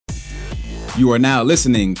You are now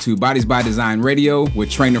listening to Bodies by Design Radio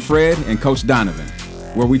with Trainer Fred and Coach Donovan,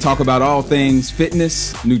 where we talk about all things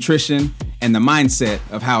fitness, nutrition, and the mindset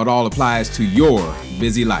of how it all applies to your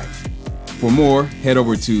busy life. For more, head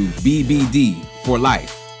over to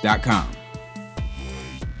bbdforlife.com.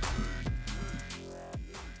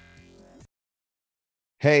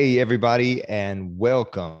 Hey, everybody, and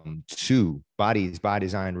welcome to Bodies by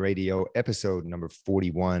Design Radio, episode number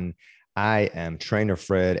 41. I am Trainer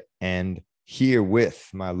Fred, and here with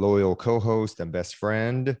my loyal co-host and best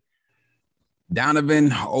friend,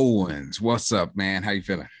 Donovan Owens. What's up, man? How you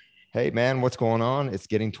feeling? Hey, man, what's going on? It's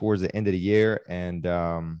getting towards the end of the year, and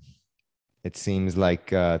it seems like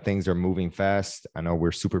things are moving fast. I know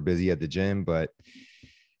we're super busy at the gym, but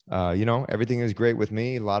everything is great with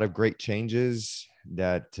me. A lot of great changes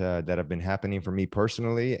that have been happening for me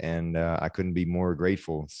personally, and I couldn't be more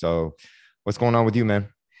grateful. So what's going on with you, man?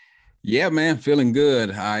 Yeah, man, feeling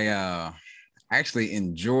good. I actually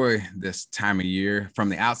enjoy this time of year. From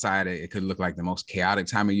the outside, it could look like the most chaotic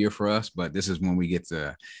time of year for us, but this is when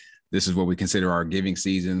this is what we consider our giving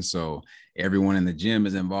season. So everyone in the gym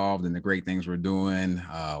is involved in the great things we're doing.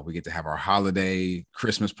 We get to have our holiday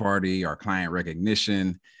Christmas party, our client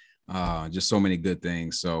recognition, just so many good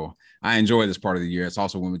things. So I enjoy this part of the year. It's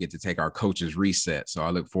also when we get to take our coaches reset. So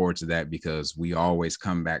I look forward to that because we always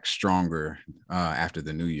come back stronger after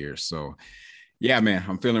the new year. So yeah, man,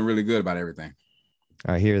 I'm feeling really good about everything.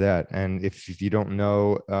 I hear that. And if you don't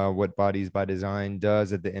know what Bodies by Design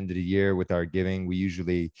does at the end of the year with our giving, we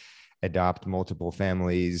usually adopt multiple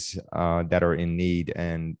families that are in need.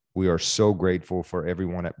 And we are so grateful for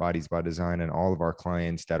everyone at Bodies by Design and all of our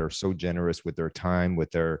clients that are so generous with their time, with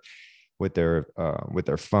their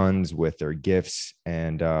funds, with their gifts.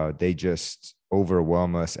 And they just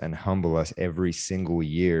overwhelm us and humble us every single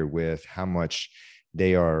year with how much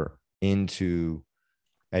they are into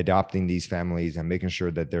adopting these families and making sure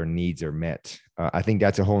that their needs are met. I think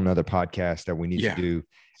that's a whole nother podcast that we need to do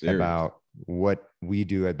about what we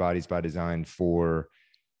do at Bodies by Design for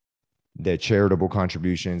the charitable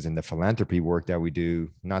contributions and the philanthropy work that we do,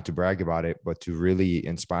 not to brag about it, but to really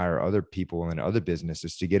inspire other people and other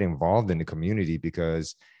businesses to get involved in the community.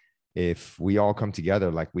 Because if we all come together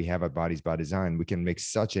like we have at Bodies by Design, we can make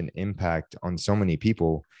such an impact on so many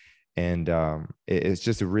people. And it's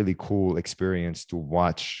just a really cool experience to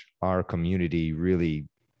watch our community really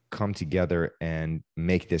come together and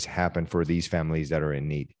make this happen for these families that are in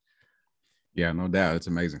need. Yeah, no doubt. It's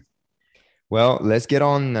amazing. Well, let's get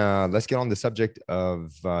on the subject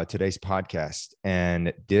of today's podcast.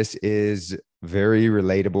 And this is very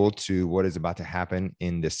relatable to what is about to happen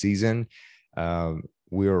in the season.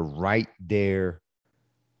 We're right there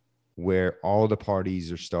where all the parties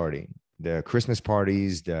are starting. The Christmas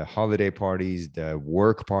parties, the holiday parties, the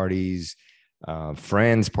work parties,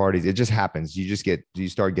 friends parties. It just happens. You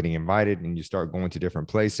start getting invited and you start going to different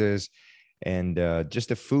places, and just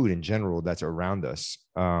the food in general that's around us.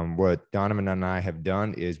 What Donovan and I have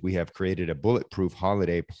done is we have created a bulletproof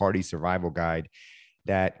holiday party survival guide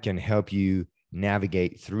that can help you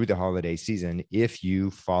navigate through the holiday season if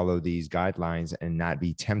you follow these guidelines and not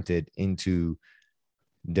be tempted into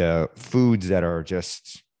the foods that are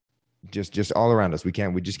just all around us. We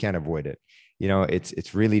just can't avoid it.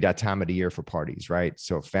 It's really that time of the year for parties, right?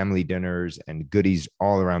 So family dinners and goodies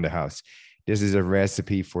all around the house. This is a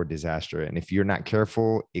recipe for disaster. And if you're not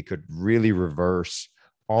careful, it could really reverse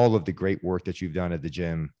all of the great work that you've done at the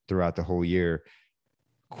gym throughout the whole year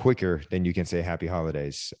quicker than you can say happy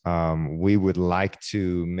holidays. We would like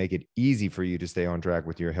to make it easy for you to stay on track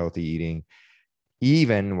with your healthy eating,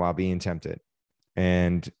 even while being tempted.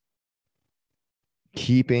 And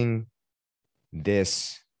keeping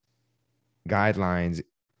this guidelines,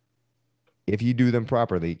 if you do them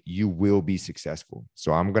properly, you will be successful.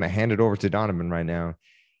 So I'm going to hand it over to Donovan right now.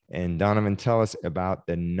 And Donovan, tell us about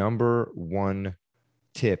the number one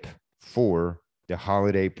tip for the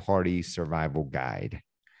holiday party survival guide.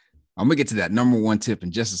 I'm going to get to that number one tip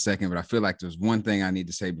in just a second, but I feel like there's one thing I need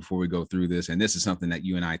to say before we go through this. And this is something that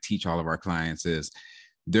you and I teach all of our clients is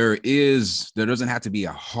there doesn't have to be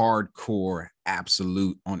a hardcore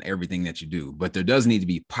absolute on everything that you do, but there does need to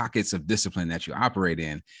be pockets of discipline that you operate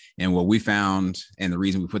in. And what we found, and the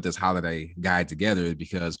reason we put this holiday guide together, is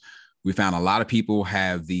because we found a lot of people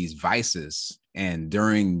have these vices. And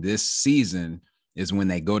during this season is when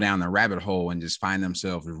they go down the rabbit hole and just find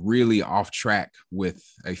themselves really off track with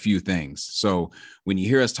a few things. So when you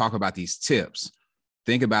hear us talk about these tips,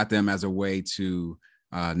 think about them as a way to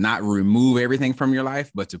not remove everything from your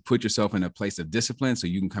life, but to put yourself in a place of discipline so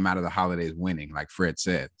you can come out of the holidays winning, like Fred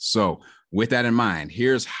said. So with that in mind,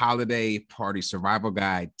 here's holiday party survival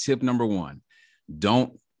guide. Tip number one,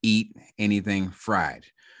 don't eat anything fried.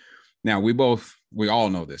 Now, we all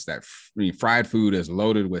know this, that fried food is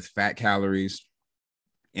loaded with fat calories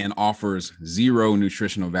and offers zero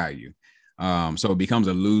nutritional value. So it becomes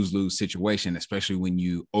a lose-lose situation, especially when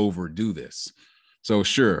you overdo this. So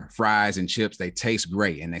sure, fries and chips, they taste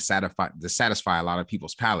great and they satisfy a lot of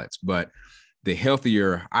people's palates, but the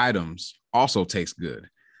healthier items also taste good,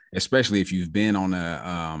 especially if you've been on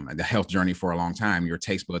the health journey for a long time. Your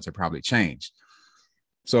taste buds have probably changed.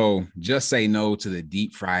 So just say no to the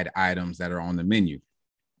deep fried items that are on the menu.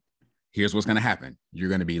 Here's what's going to happen. You're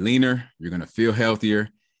going to be leaner. You're going to feel healthier.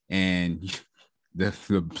 And the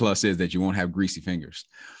plus is that you won't have greasy fingers.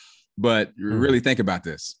 But really think about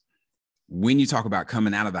this. When you talk about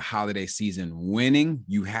coming out of the holiday season winning,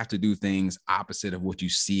 you have to do things opposite of what you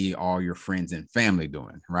see all your friends and family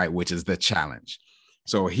doing, right? Which is the challenge.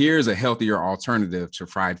 So here's a healthier alternative to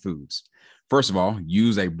fried foods. First of all,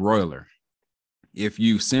 use a broiler. If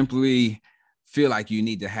you simply feel like you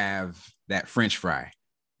need to have that French fry,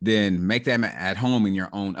 then make them at home in your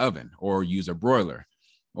own oven or use a broiler,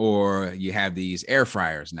 or you have these air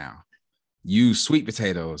fryers now. Use sweet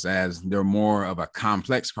potatoes as they're more of a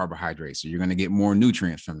complex carbohydrate. So you're going to get more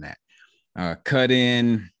nutrients from that. Cut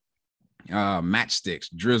in matchsticks,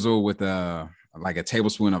 drizzle with like a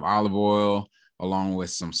tablespoon of olive oil along with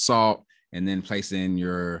some salt, and then place in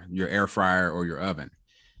your air fryer or your oven.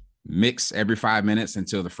 Mix every 5 minutes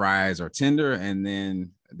until the fries are tender and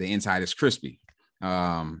then the inside is crispy.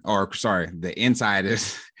 The inside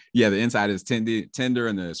is, the inside is tender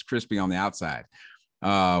and it's crispy on the outside.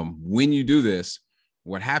 When you do this,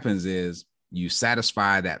 what happens is you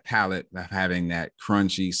satisfy that palate of having that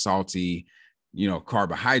crunchy, salty,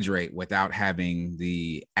 carbohydrate without having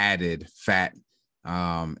the added fat,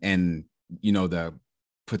 and, the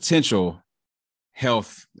potential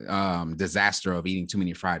health disaster of eating too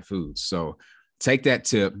many fried foods. So take that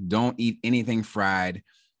tip. Don't eat anything fried.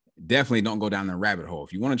 Definitely don't go down the rabbit hole.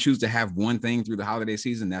 If you want to choose to have one thing through the holiday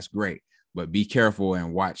season, that's great, but be careful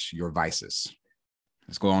and watch your vices.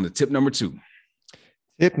 Let's go on to tip number 2.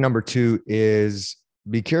 Tip number 2 is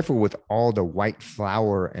be careful with all the white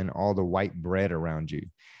flour and all the white bread around you.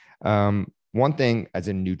 One thing as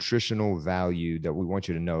a nutritional value that we want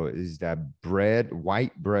you to know is that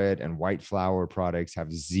white bread and white flour products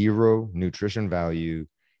have zero nutrition value,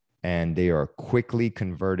 and they are quickly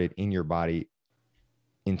converted in your body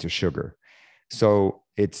into sugar. So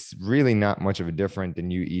it's really not much of a different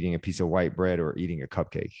than you eating a piece of white bread or eating a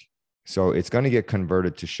cupcake. So it's going to get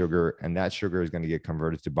converted to sugar, and that sugar is going to get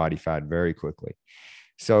converted to body fat very quickly.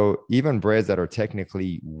 So even breads that are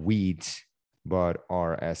technically wheat, but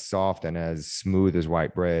are as soft and as smooth as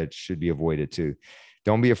white bread should be avoided too.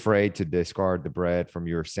 Don't be afraid to discard the bread from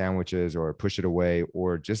your sandwiches or push it away,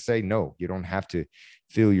 or just say no. You don't have to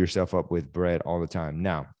fill yourself up with bread all the time.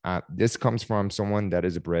 Now, this comes from someone that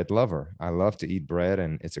is a bread lover. I love to eat bread,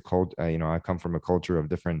 and it's a cult. I come from a culture of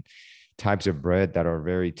different types of bread that are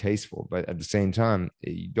very tasteful, but at the same time,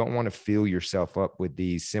 you don't want to fill yourself up with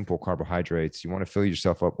these simple carbohydrates. You want to fill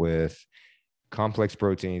yourself up with complex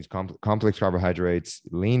proteins, complex carbohydrates,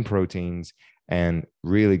 lean proteins, and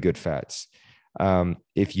really good fats.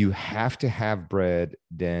 If you have to have bread,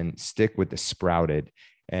 then stick with the sprouted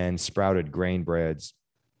grain breads,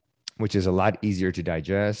 which is a lot easier to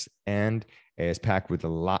digest and is packed with a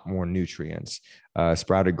lot more nutrients.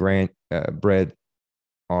 Sprouted grain bread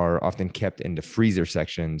are often kept in the freezer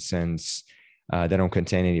section since they don't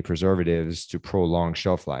contain any preservatives to prolong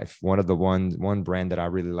shelf life. One brand that I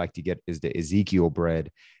really like to get is the Ezekiel bread.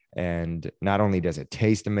 And not only does it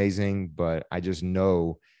taste amazing, but I just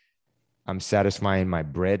know I'm satisfying my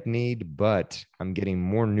bread need, but I'm getting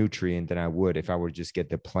more nutrient than I would if I were just get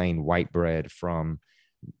the plain white bread from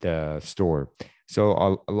the store.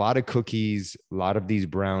 So a lot of cookies, a lot of these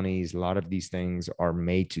brownies, a lot of these things are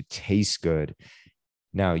made to taste good.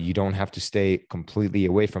 Now, you don't have to stay completely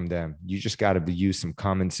away from them. You just got to use some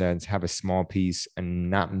common sense, have a small piece, and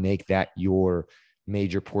not make that your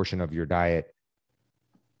major portion of your diet.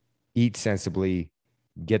 Eat sensibly,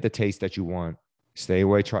 get the taste that you want, stay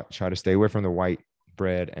away, try to stay away from the white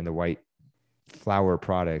bread and the white flour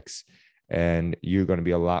products, and you're going to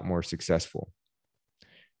be a lot more successful.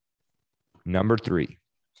 Number 3.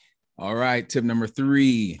 All right. Tip number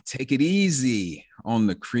 3, take it easy on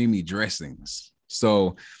the creamy dressings.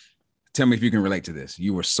 So tell me if you can relate to this.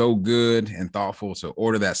 You were so good and thoughtful to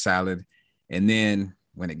order that salad. And then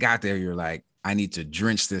when it got there, you're like, I need to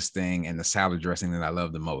drench this thing in the salad dressing that I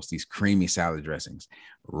love the most, these creamy salad dressings.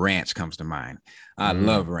 Ranch comes to mind. I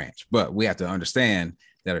love ranch, but we have to understand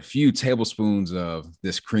that a few tablespoons of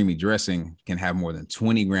this creamy dressing can have more than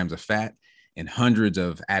 20 grams of fat and hundreds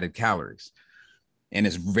of added calories. and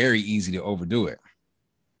it's very easy to overdo it.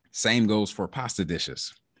 Same goes for pasta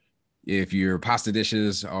dishes. If your pasta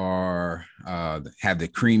dishes are have the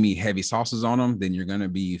creamy, heavy sauces on them, then you're going to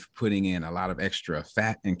be putting in a lot of extra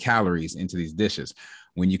fat and calories into these dishes.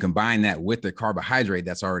 When you combine that with the carbohydrate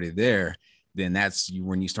that's already there, then that's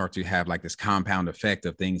when you start to have like this compound effect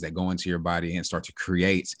of things that go into your body and start to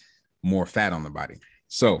create more fat on the body.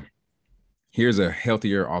 So here's a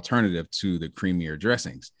healthier alternative to the creamier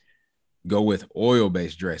dressings. Go with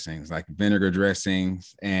oil-based dressings like vinegar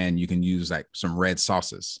dressings, and you can use like some red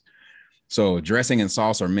sauces. So dressing and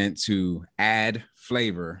sauce are meant to add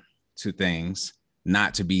flavor to things,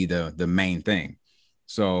 not to be the main thing.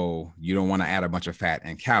 So you don't want to add a bunch of fat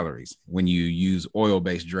and calories. When you use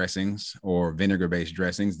oil-based dressings or vinegar-based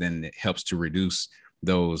dressings, then it helps to reduce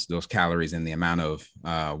those calories and the amount of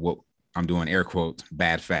what I'm doing air quotes,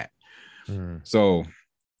 bad fat. So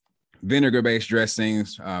vinegar-based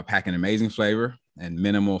dressings pack an amazing flavor and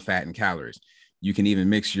minimal fat and calories. You can even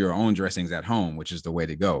mix your own dressings at home, which is the way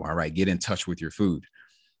to go. All right, get in touch with your food.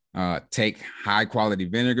 Take high-quality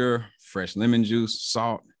vinegar, fresh lemon juice,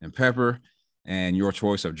 salt, and pepper, and your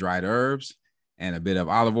choice of dried herbs and a bit of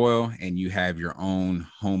olive oil, and you have your own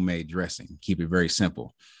homemade dressing. Keep it very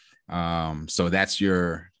simple. So that's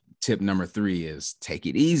your tip number 3 is take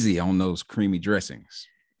it easy on those creamy dressings.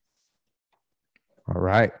 All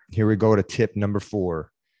right, here we go to tip number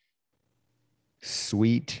 4.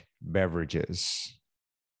 Sweet beverages.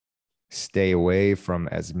 Stay away from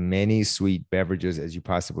as many sweet beverages as you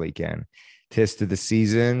possibly can. Tis of the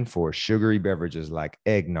season for sugary beverages like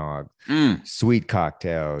eggnog, sweet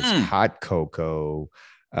cocktails, hot cocoa,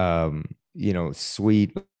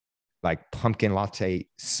 sweet like pumpkin latte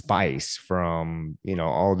spice from,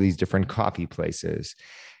 all these different coffee places.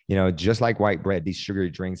 Just like white bread, these sugary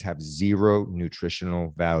drinks have zero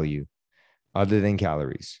nutritional value other than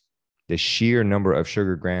calories. The sheer number of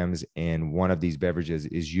sugar grams in one of these beverages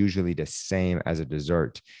is usually the same as a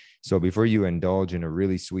dessert. So before you indulge in a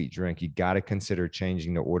really sweet drink, you got to consider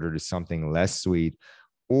changing the order to something less sweet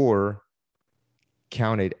or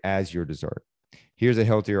count it as your dessert. Here's a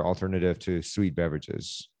healthier alternative to sweet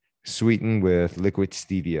beverages. Sweeten with liquid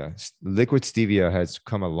stevia. Liquid stevia has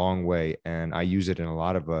come a long way, and I use it in a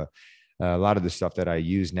lot of the stuff that I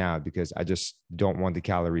use now because I just don't want the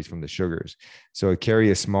calories from the sugars. So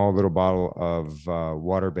carry a small little bottle of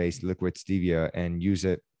water-based liquid stevia and use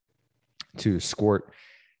it to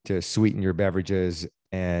sweeten your beverages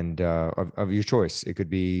and of your choice. It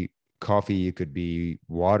could be coffee, it could be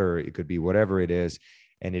water, it could be whatever it is.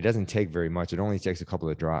 And it doesn't take very much. It only takes a couple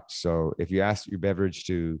of drops. So if you ask your beverage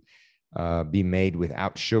to be made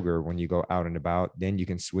without sugar when you go out and about, then you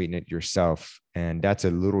can sweeten it yourself. And that's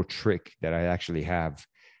a little trick that I actually have.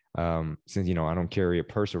 Since, I don't carry a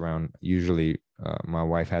purse around. Usually my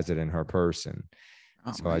wife has it in her purse. And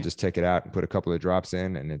I just take it out and put a couple of drops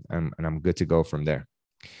in and I'm good to go from there.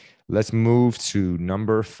 Let's move to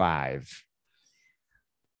number 5.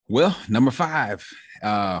 Well, number 5,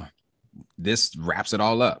 this wraps it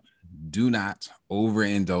all up. Do not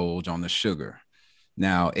overindulge on the sugar.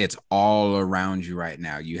 Now, it's all around you right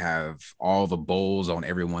now. You have all the bowls on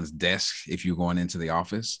everyone's desk if you're going into the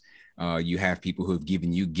office. You have people who have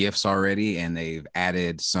given you gifts already and they've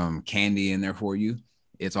added some candy in there for you.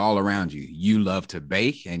 It's all around you. You love to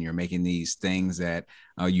bake and you're making these things that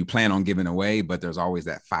you plan on giving away, but there's always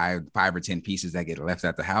that five or 10 pieces that get left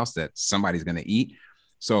at the house that somebody's going to eat.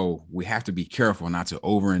 So we have to be careful not to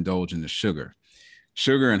overindulge in the sugar.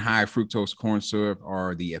 Sugar and high fructose corn syrup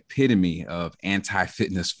are the epitome of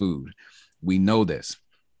anti-fitness food. We know this.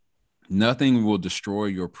 Nothing will destroy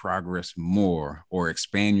your progress more or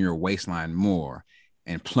expand your waistline more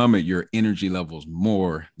and plummet your energy levels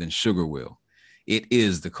more than sugar will. It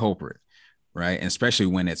is the culprit, right? And especially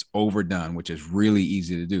when it's overdone, which is really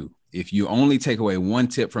easy to do. If you only take away one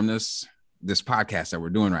tip from this podcast that we're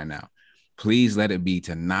doing right now, please let it be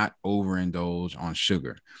to not overindulge on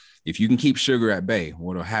sugar. If you can keep sugar at bay,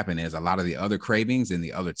 what will happen is a lot of the other cravings and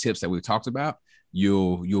the other tips that we've talked about,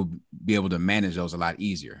 you'll be able to manage those a lot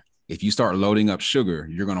easier. If you start loading up sugar,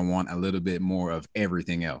 you're going to want a little bit more of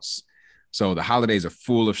everything else. So the holidays are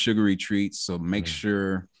full of sugary treats. So make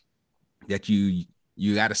sure that you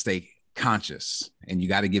got to stay conscious and you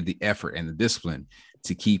got to give the effort and the discipline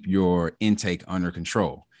to keep your intake under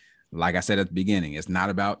control. Like I said at the beginning, it's not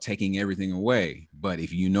about taking everything away, but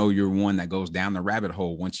if you know you're one that goes down the rabbit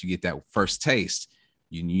hole, once you get that first taste,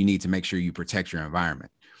 you need to make sure you protect your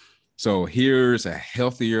environment. So here's a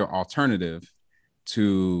healthier alternative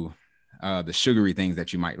to the sugary things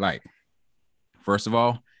that you might like. First of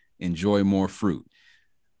all, enjoy more fruit.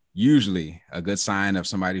 usually a good sign of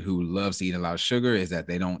somebody who loves to eat a lot of sugar is that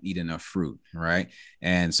they don't eat enough fruit, right?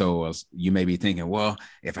 And so you may be thinking, well,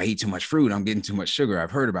 if I eat too much fruit, I'm getting too much sugar.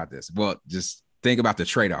 I've heard about this. Well, just think about the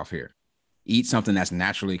trade-off here. Eat something that's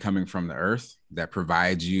naturally coming from the earth that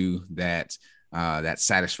provides you that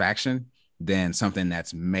satisfaction than something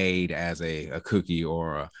that's made as a cookie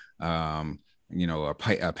or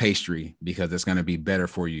a pastry, because it's going to be better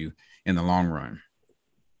for you in the long run.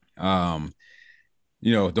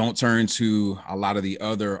 Don't turn to a lot of the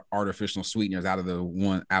other artificial sweeteners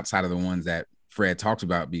outside of the ones that Fred talked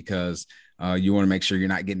about, because you want to make sure you're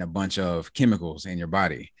not getting a bunch of chemicals in your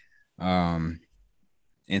body.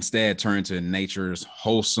 Instead, turn to nature's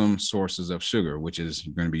wholesome sources of sugar, which is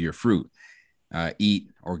going to be your fruit. Eat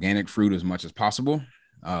organic fruit as much as possible,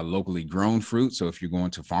 locally grown fruit. So if you're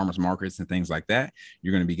going to farmers markets and things like that,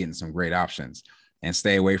 you're going to be getting some great options. And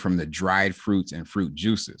stay away from the dried fruits and fruit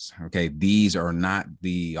juices. Okay, these are not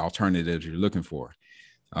the alternatives you're looking for.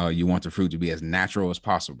 You want the fruit to be as natural as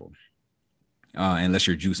possible, unless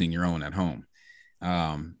you're juicing your own at home.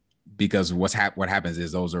 Because what happens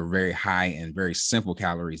is those are very high and very simple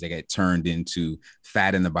calories that get turned into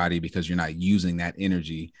fat in the body because you're not using that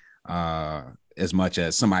energy as much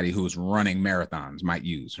as somebody who's running marathons might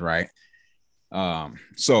use, right?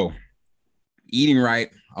 So eating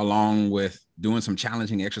right, along with doing some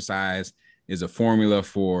challenging exercise, is a formula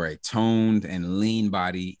for a toned and lean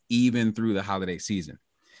body, even through the holiday season.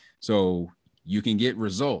 So you can get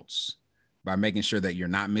results by making sure that you're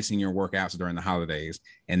not missing your workouts during the holidays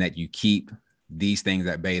and that you keep these things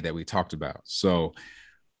at bay that we talked about. So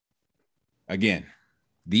again,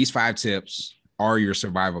 these 5 tips are your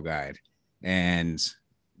survival guide, and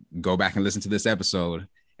go back and listen to this episode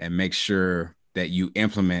and make sure that you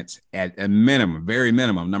implement at a minimum, very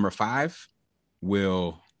minimum. Number 5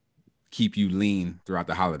 will keep you lean throughout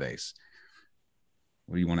the holidays.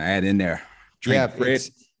 What do you want to add in there? Fred?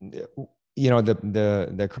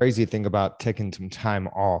 The crazy thing about taking some time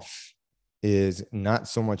off is not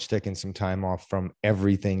so much taking some time off from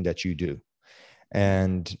everything that you do.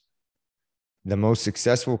 And the most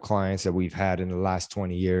successful clients that we've had in the last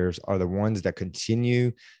 20 years are the ones that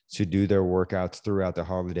continue to do their workouts throughout the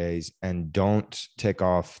holidays and don't take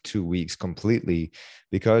off 2 weeks completely,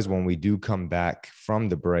 because when we do come back from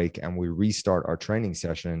the break and we restart our training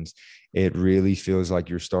sessions, it really feels like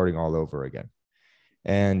you're starting all over again.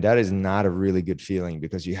 And that is not a really good feeling,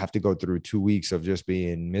 because you have to go through 2 weeks of just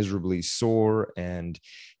being miserably sore and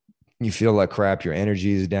you feel like crap, your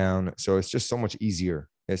energy is down. So it's just so much easier.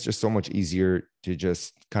 It's just so much easier to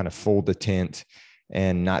just kind of fold the tent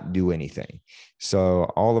and not do anything. So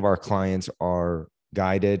all of our clients are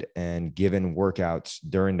guided and given workouts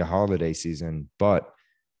during the holiday season, but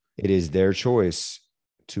it is their choice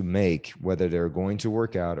to make whether they're going to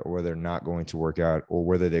work out or whether they're not going to work out, or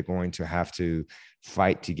whether they're going to have to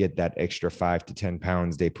fight to get that extra 5 to 10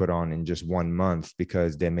 pounds they put on in just 1 month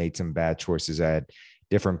because they made some bad choices at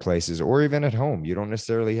different places, or even at home. You don't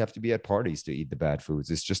necessarily have to be at parties to eat the bad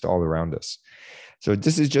foods. It's just all around us. So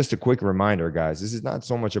this is just a quick reminder, guys. This is not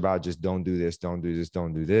so much about just don't do this, don't do this,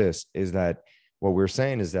 don't do this. Is that what we're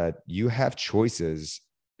saying is that you have choices,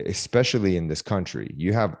 especially in this country.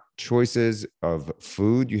 You have choices of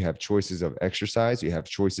food, you have choices of exercise, you have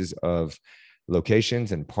choices of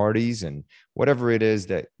locations and parties and whatever it is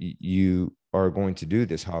that you are going to do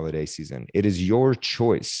this holiday season. It is your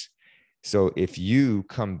choice. So if you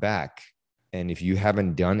come back and if you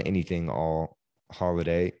haven't done anything all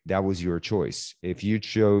holiday, that was your choice. If you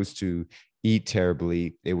chose to eat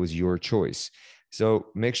terribly, it was your choice. So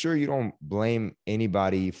make sure you don't blame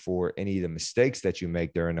anybody for any of the mistakes that you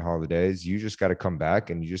make during the holidays. You just got to come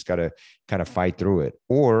back and you just got to kind of fight through it.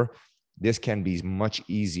 Or this can be much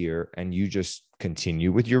easier and you just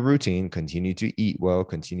continue with your routine, continue to eat well,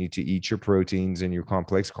 continue to eat your proteins and your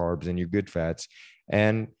complex carbs and your good fats,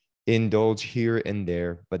 and indulge here and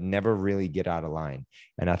there, but never really get out of line.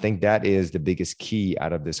 And I think that is the biggest key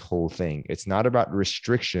out of this whole thing. It's not about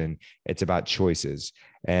restriction, it's about choices.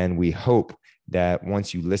 And we hope that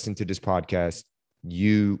once you listen to this podcast,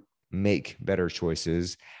 you make better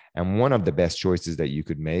choices. And one of the best choices that you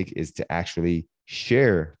could make is to actually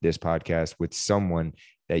share this podcast with someone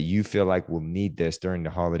that you feel like will need this during the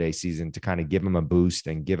holiday season, to kind of give them a boost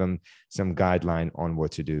and give them some guideline on what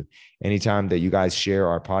to do. Anytime that you guys share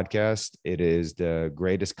our podcast, it is the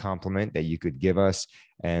greatest compliment that you could give us.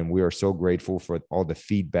 And we are so grateful for all the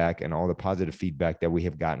feedback and all the positive feedback that we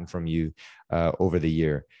have gotten from you over the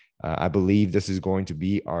year. I believe this is going to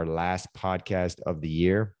be our last podcast of the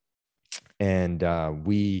year. And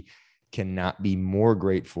we cannot be more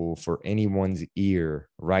grateful for anyone's ear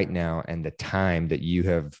right now and the time that you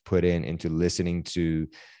have put into listening to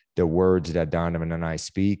the words that Donovan and I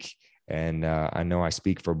speak. And I know I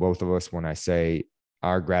speak for both of us when I say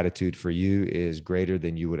our gratitude for you is greater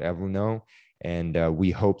than you would ever know. And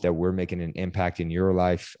we hope that we're making an impact in your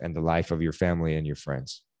life and the life of your family and your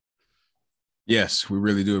friends. Yes, we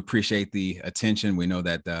really do appreciate the attention. We know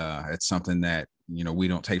that it's something that, we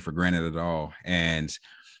don't take for granted at all. And,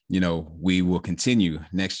 we will continue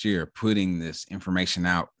next year putting this information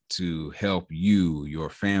out to help you, your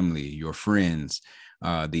family, your friends.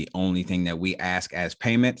 The only thing that we ask as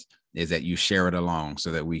payment is that you share it along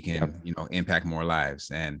so that we can, impact more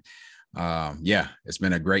lives. And it's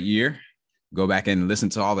been a great year. Go back and listen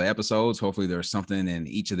to all the episodes. Hopefully there's something in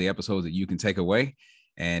each of the episodes that you can take away.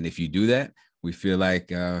 And if you do that, we feel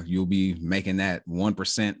like you'll be making that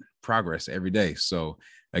 1% progress every day. So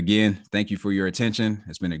again, thank you for your attention.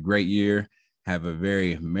 It's been a great year. Have a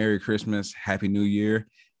very Merry Christmas, Happy New Year,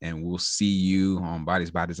 and we'll see you on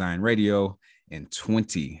Bodies by Design Radio in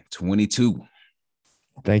 2022.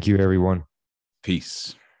 Thank you, everyone.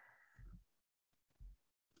 Peace.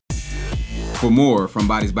 For more from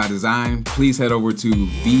Bodies by Design, please head over to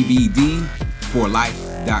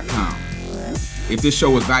bbdforlife.com. If this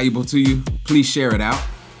show was valuable to you, please share it out.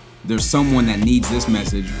 There's someone that needs this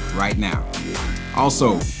message right now.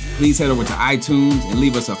 Also, please head over to iTunes and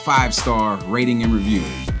leave us a 5-star rating and review.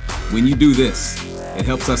 When you do this, it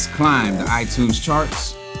helps us climb the iTunes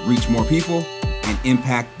charts, reach more people, and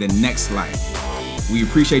impact the next life. We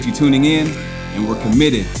appreciate you tuning in, and we're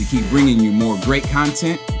committed to keep bringing you more great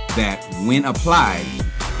content that, when applied,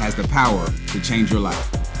 has the power to change your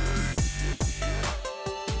life.